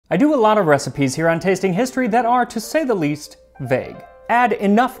I do a lot of recipes here on Tasting History that are, to say the least, vague. Add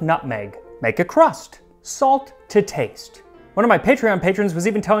enough nutmeg. Make a crust. Salt to taste. One of my Patreon patrons was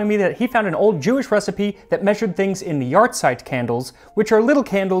even telling me that he found an old Jewish recipe that measured things in Yahrzeit candles, which are little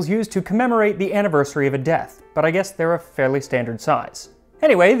candles used to commemorate the anniversary of a death, but I guess they're a fairly standard size.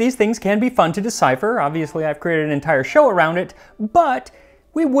 Anyway, these things can be fun to decipher. Obviously, I've created an entire show around it, but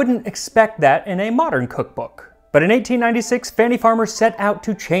we wouldn't expect that in a modern cookbook. But in 1896, Fannie Farmer set out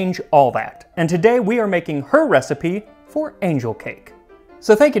to change all that, and today we are making her recipe for angel cake.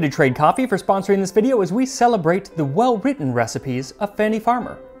 So thank you to Trade Coffee for sponsoring this video as we celebrate the well-written recipes of Fannie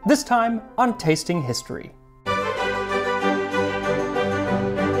Farmer, this time on Tasting History.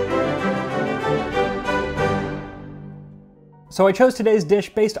 So I chose today's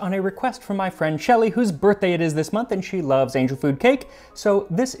dish based on a request from my friend Shelly, whose birthday it is this month, and she loves angel food cake, so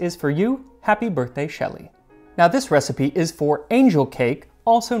this is for you. Happy birthday, Shelly. Now this recipe is for angel cake,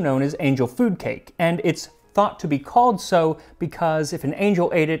 also known as angel food cake, and it's thought to be called so because if an angel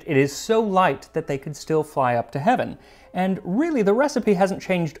ate it, it is so light that they could still fly up to heaven. And really, the recipe hasn't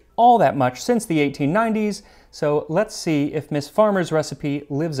changed all that much since the 1890s, so let's see if Miss Farmer's recipe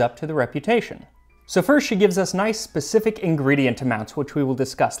lives up to the reputation. So first she gives us nice specific ingredient amounts, which we will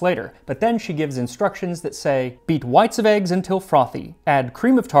discuss later, but then she gives instructions that say, beat whites of eggs until frothy, add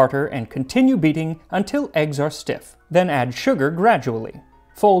cream of tartar and continue beating until eggs are stiff, then add sugar gradually.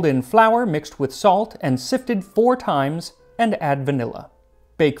 Fold in flour mixed with salt and sifted 4 times and add vanilla.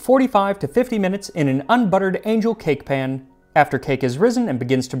 Bake 45 to 50 minutes in an unbuttered angel cake pan. After cake is risen and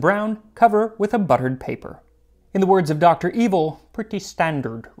begins to brown, cover with a buttered paper. In the words of Dr. Evil, pretty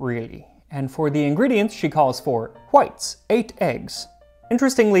standard really. And for the ingredients, she calls for whites, 8 eggs.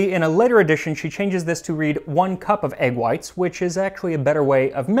 Interestingly, in a later edition, she changes this to read 1 cup of egg whites, which is actually a better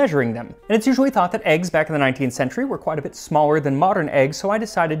way of measuring them. And it's usually thought that eggs back in the 19th century were quite a bit smaller than modern eggs, so I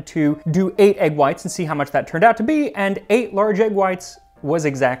decided to do 8 egg whites and see how much that turned out to be, and 8 large egg whites was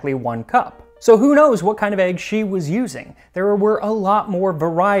exactly 1 cup. So who knows what kind of egg she was using? There were a lot more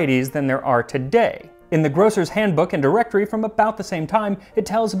varieties than there are today. In the Grocer's Handbook and Directory from about the same time, it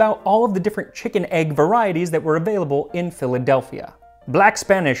tells about all of the different chicken egg varieties that were available in Philadelphia. Black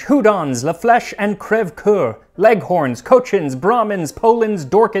Spanish, Houdons, La Flèche and Crève Coeur, Leghorns, Cochins, Brahmins, Polans,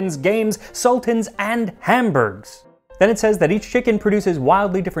 Dorkins, Games, Sultans, and Hamburgs. Then it says that each chicken produces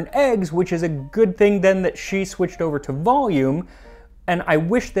wildly different eggs, which is a good thing then that she switched over to volume, and I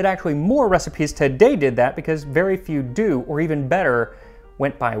wish that actually more recipes today did that because very few do, or even better,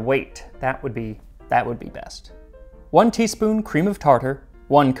 went by weight. That would be best. 1 teaspoon cream of tartar,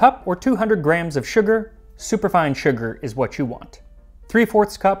 1 cup or 200 grams of sugar, superfine sugar is what you want.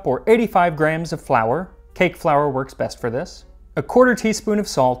 3/4 cup or 85 grams of flour, cake flour works best for this, 1/4 teaspoon of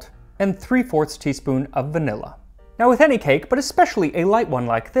salt, and 3/4 teaspoon of vanilla. Now with any cake, but especially a light one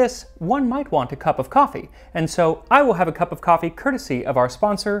like this, one might want a cup of coffee, and so I will have a cup of coffee courtesy of our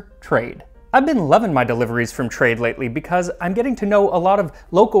sponsor, Trade. I've been loving my deliveries from Trade lately because I'm getting to know a lot of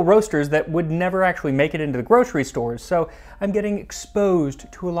local roasters that would never actually make it into the grocery stores, so I'm getting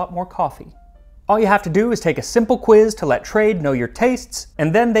exposed to a lot more coffee. All you have to do is take a simple quiz to let Trade know your tastes,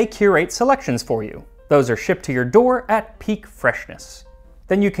 and then they curate selections for you. Those are shipped to your door at peak freshness.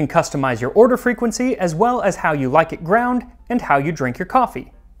 Then you can customize your order frequency as well as how you like it ground and how you drink your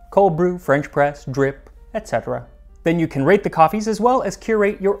coffee. Cold brew, French press, drip, etc. Then you can rate the coffees as well as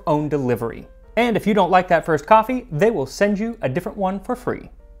curate your own delivery. And if you don't like that first coffee, they will send you a different one for free.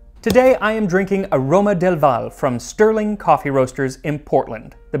 Today I am drinking Aroma del Val from Sterling Coffee Roasters in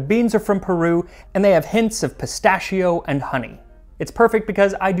Portland. The beans are from Peru and they have hints of pistachio and honey. It's perfect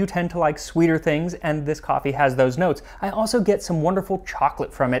because I do tend to like sweeter things and this coffee has those notes. I also get some wonderful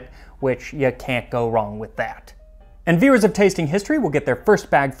chocolate from it, which you can't go wrong with that. And viewers of Tasting History will get their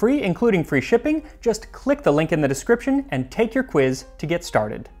first bag free, including free shipping. Just click the link in the description and take your quiz to get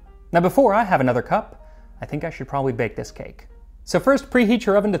started. Now before I have another cup, I think I should probably bake this cake. So first preheat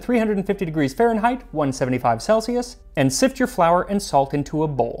your oven to 350 degrees Fahrenheit, 175 Celsius, and sift your flour and salt into a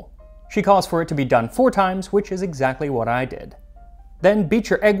bowl. She calls for it to be done 4 times, which is exactly what I did. Then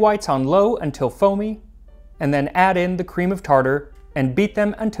beat your egg whites on low until foamy, and then add in the cream of tartar and beat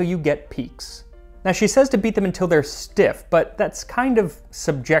them until you get peaks. Now she says to beat them until they're stiff, but that's kind of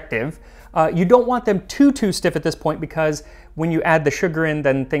subjective. You don't want them too stiff at this point because when you add the sugar in,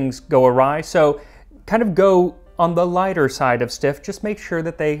 then things go awry. So kind of go on the lighter side of stiff, just make sure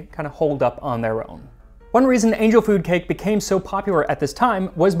that they kind of hold up on their own. One reason angel food cake became so popular at this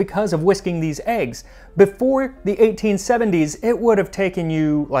time was because of whisking these eggs. Before the 1870s, it would have taken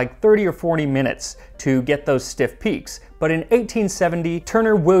you like 30 or 40 minutes to get those stiff peaks. But in 1870,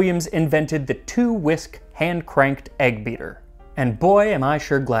 Turner Williams invented the 2-whisk hand-cranked egg beater. And boy, am I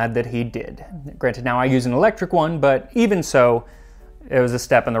sure glad that he did. Granted, now I use an electric one, but even so, it was a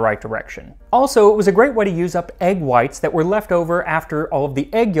step in the right direction. Also, it was a great way to use up egg whites that were left over after all of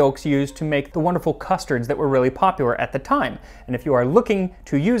the egg yolks used to make the wonderful custards that were really popular at the time. And if you are looking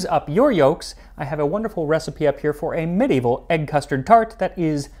to use up your yolks, I have a wonderful recipe up here for a medieval egg custard tart that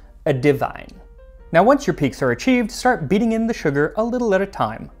is a divine. Now once your peaks are achieved, start beating in the sugar a little at a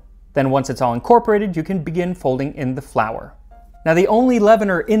time. Then once it's all incorporated, you can begin folding in the flour. Now the only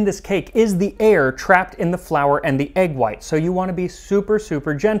leavener in this cake is the air trapped in the flour and the egg white, so you want to be super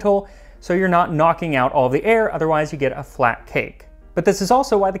gentle so you're not knocking out all the air, otherwise you get a flat cake. But this is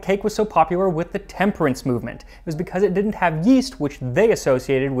also why the cake was so popular with the temperance movement. It was because it didn't have yeast, which they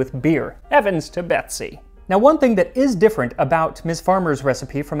associated with beer. Heavens to Betsy. Now one thing that is different about Ms. Farmer's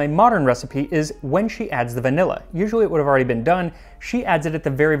recipe from a modern recipe is when she adds the vanilla. Usually it would have already been done. She adds it at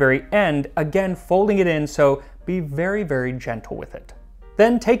the very end, again folding it in, so be very gentle with it.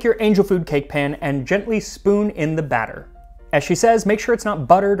 Then take your angel food cake pan and gently spoon in the batter. As she says, make sure it's not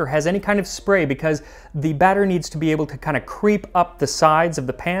buttered or has any kind of spray because the batter needs to be able to kind of creep up the sides of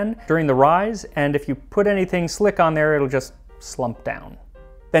the pan during the rise, and if you put anything slick on there, it'll just slump down.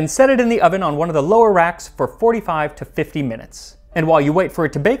 Then set it in the oven on one of the lower racks for 45 to 50 minutes. And while you wait for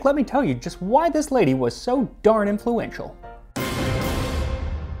it to bake, let me tell you just why this lady was so darn influential.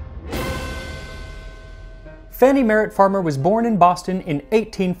 Fannie Merritt Farmer was born in Boston in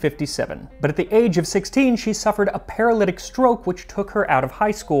 1857, but at the age of 16 she suffered a paralytic stroke which took her out of high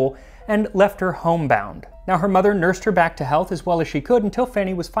school and left her homebound. Now her mother nursed her back to health as well as she could until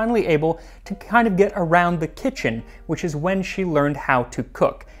Fannie was finally able to kind of get around the kitchen, which is when she learned how to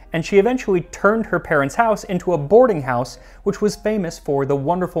cook. And she eventually turned her parents' house into a boarding house, which was famous for the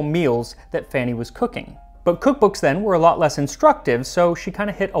wonderful meals that Fannie was cooking. But cookbooks then were a lot less instructive, so she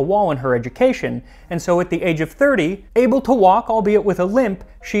kind of hit a wall in her education, and so at the age of 30, able to walk, albeit with a limp,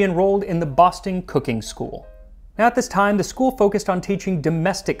 she enrolled in the Boston Cooking School. Now at this time, the school focused on teaching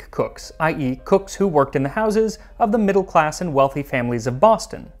domestic cooks, i.e. cooks who worked in the houses of the middle class and wealthy families of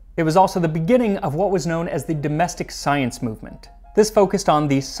Boston. It was also the beginning of what was known as the domestic science movement. This focused on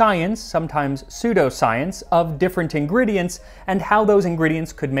the science, sometimes pseudoscience, of different ingredients and how those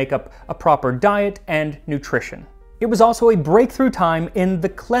ingredients could make up a proper diet and nutrition. It was also a breakthrough time in the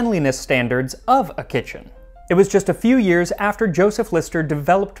cleanliness standards of a kitchen. It was just a few years after Joseph Lister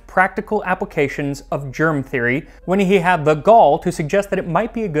developed practical applications of germ theory when he had the gall to suggest that it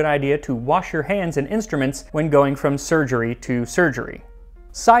might be a good idea to wash your hands and instruments when going from surgery to surgery.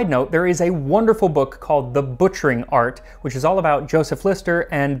 Side note, there is a wonderful book called The Butchering Art, which is all about Joseph Lister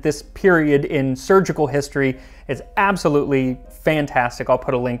and this period in surgical history. It's absolutely fantastic. I'll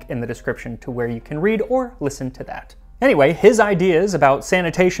put a link in the description to where you can read or listen to that. Anyway, his ideas about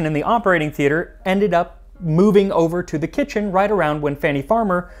sanitation in the operating theater ended up moving over to the kitchen right around when Fannie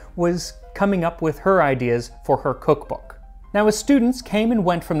Farmer was coming up with her ideas for her cookbook. Now, as students came and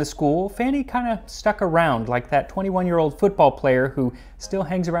went from the school, Fannie kind of stuck around like that 21-year-old football player who still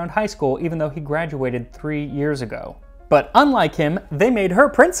hangs around high school even though he graduated 3 years ago. But unlike him, they made her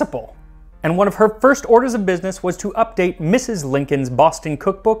principal. And one of her first orders of business was to update Mrs. Lincoln's Boston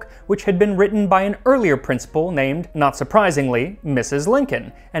cookbook, which had been written by an earlier principal named, not surprisingly, Mrs.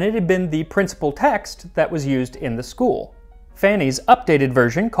 Lincoln, and it had been the principal text that was used in the school. Fannie's updated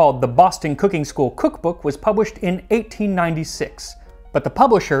version, called the Boston Cooking School Cookbook, was published in 1896. But the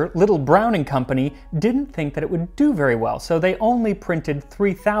publisher, Little Brown & Company, didn't think that it would do very well, so they only printed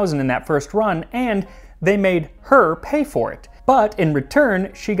 3,000 in that first run, and they made her pay for it. But in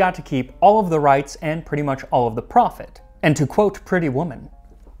return, she got to keep all of the rights and pretty much all of the profit. And to quote Pretty Woman,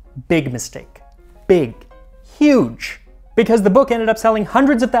 big mistake. Big. Huge. Because the book ended up selling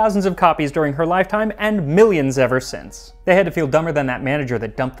hundreds of thousands of copies during her lifetime and millions ever since. They had to feel dumber than that manager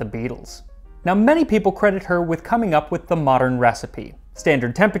that dumped the Beatles. Now, many people credit her with coming up with the modern recipe.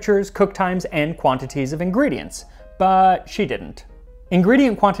 Standard temperatures, cook times, and quantities of ingredients. But she didn't.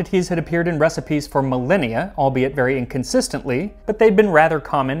 Ingredient quantities had appeared in recipes for millennia, albeit very inconsistently, but they'd been rather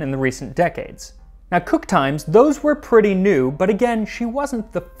common in the recent decades. Now, cook times, those were pretty new, but again, she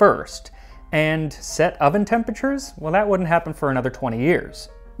wasn't the first. And set oven temperatures? Well, that wouldn't happen for another 20 years.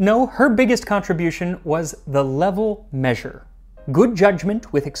 No, her biggest contribution was the level measure. Good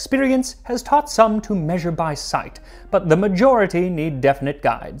judgment with experience has taught some to measure by sight, but the majority need definite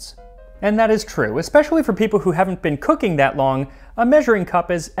guides. And that is true, especially for people who haven't been cooking that long. A measuring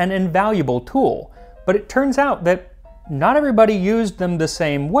cup is an invaluable tool, but it turns out that not everybody used them the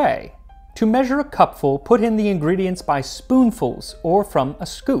same way. To measure a cupful, put in the ingredients by spoonfuls or from a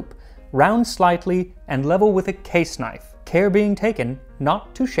scoop. Round slightly and level with a case knife, care being taken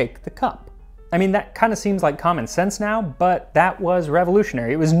not to shake the cup. I mean, that kind of seems like common sense now, but that was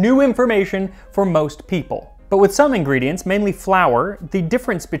revolutionary. It was new information for most people. But with some ingredients, mainly flour, the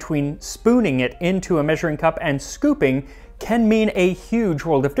difference between spooning it into a measuring cup and scooping can mean a huge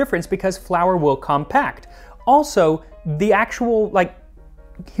world of difference because flour will compact. Also, the actual,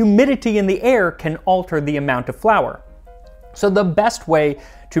 humidity in the air can alter the amount of flour. So the best way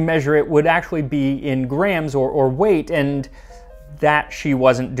to measure it would actually be in grams or weight, and that she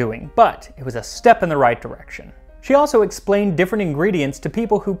wasn't doing. But it was a step in the right direction. She also explained different ingredients to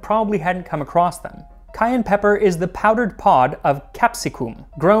people who probably hadn't come across them. Cayenne pepper is the powdered pod of capsicum,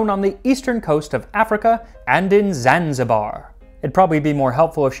 grown on the eastern coast of Africa and in Zanzibar. It'd probably be more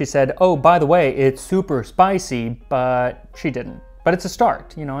helpful if she said, oh, by the way, it's super spicy, but she didn't. But it's a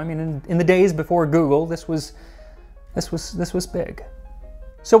start, you know, I mean, in the days before Google, this was big.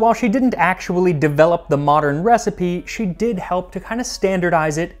 So while she didn't actually develop the modern recipe, she did help to kind of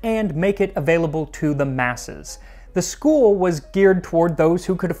standardize it and make it available to the masses. The school was geared toward those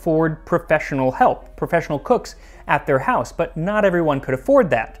who could afford professional help, professional cooks at their house, but not everyone could afford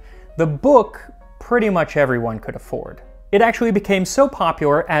that. The book, pretty much everyone could afford. It actually became so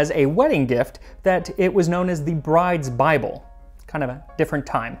popular as a wedding gift that it was known as the Bride's Bible. Kind of a different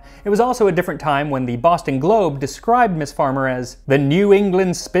time. It was also a different time when the Boston Globe described Miss Farmer as the New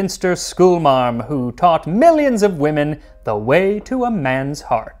England spinster schoolmarm who taught millions of women the way to a man's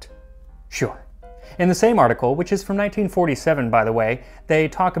heart. Sure. In the same article, which is from 1947 by the way, they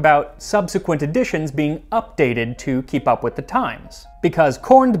talk about subsequent editions being updated to keep up with the times. Because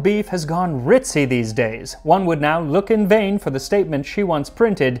corned beef has gone ritzy these days, one would now look in vain for the statement she once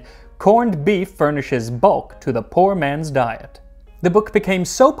printed, corned beef furnishes bulk to the poor man's diet. The book became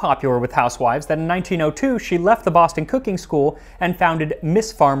so popular with housewives that in 1902 she left the Boston Cooking School and founded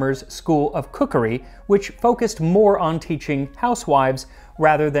Miss Farmer's School of Cookery, which focused more on teaching housewives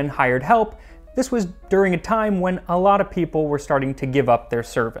rather than hired help. This was during a time when a lot of people were starting to give up their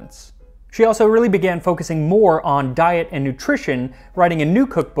servants. She also really began focusing more on diet and nutrition, writing a new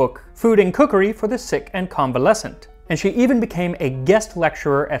cookbook, Food and Cookery for the Sick and Convalescent. And she even became a guest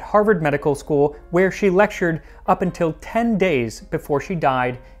lecturer at Harvard Medical School, where she lectured up until 10 days before she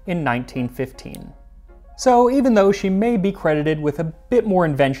died in 1915. So even though she may be credited with a bit more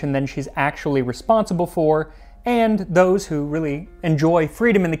invention than she's actually responsible for, and those who really enjoy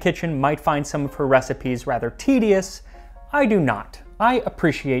freedom in the kitchen might find some of her recipes rather tedious, I do not. I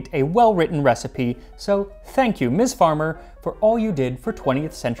appreciate a well-written recipe, so thank you, Ms. Farmer, for all you did for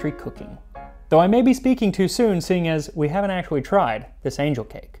 20th century cooking. Though I may be speaking too soon, seeing as we haven't actually tried this angel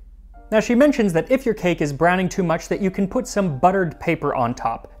cake. Now she mentions that if your cake is browning too much that you can put some buttered paper on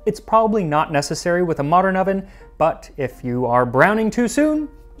top. It's probably not necessary with a modern oven, but if you are browning too soon,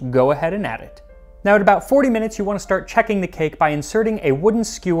 go ahead and add it. Now at about 40 minutes you want to start checking the cake by inserting a wooden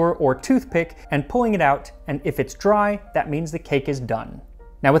skewer or toothpick and pulling it out, and if it's dry, that means the cake is done.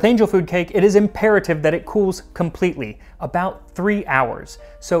 Now with angel food cake, it is imperative that it cools completely, about 3 hours.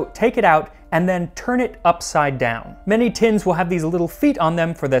 So take it out and then turn it upside down. Many tins will have these little feet on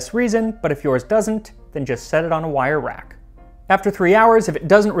them for this reason, but if yours doesn't, then just set it on a wire rack. After 3 hours, if it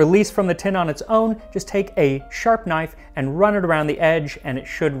doesn't release from the tin on its own, just take a sharp knife and run it around the edge and it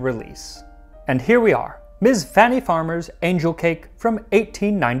should release. And here we are, Ms. Fannie Farmer's angel cake from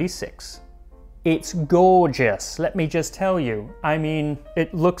 1896. It's gorgeous, let me just tell you. I mean,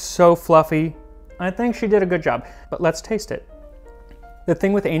 it looks so fluffy. I think she did a good job, but let's taste it. The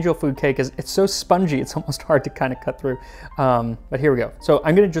thing with angel food cake is it's so spongy, it's almost hard to kind of cut through. But here we go. So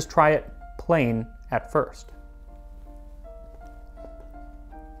I'm gonna just try it plain at first.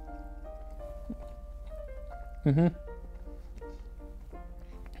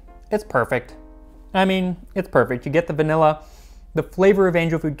 It's perfect. I mean, it's perfect. You get the vanilla. The flavor of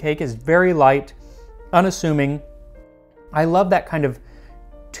angel food cake is very light, unassuming. I love that kind of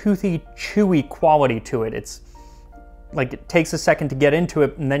toothy, chewy quality to it. It's like it takes a second to get into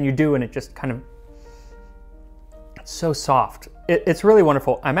it, and then you do, and it just kind of, it's so soft. It's really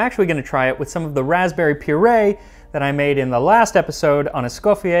wonderful. I'm actually going to try it with some of the raspberry puree that I made in the last episode on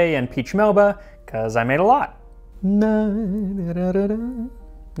Escoffier and peach melba, because I made a lot.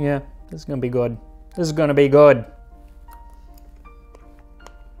 Yeah, this is going to be good. This is going to be good.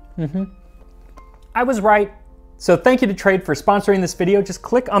 I was right. So thank you to Trade for sponsoring this video. Just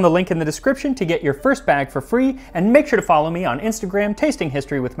click on the link in the description to get your first bag for free, and make sure to follow me on Instagram, Tasting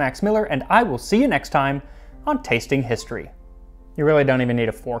History with Max Miller, and I will see you next time on Tasting History. You really don't even need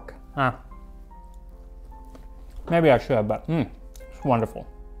a fork. Maybe I should, but it's wonderful.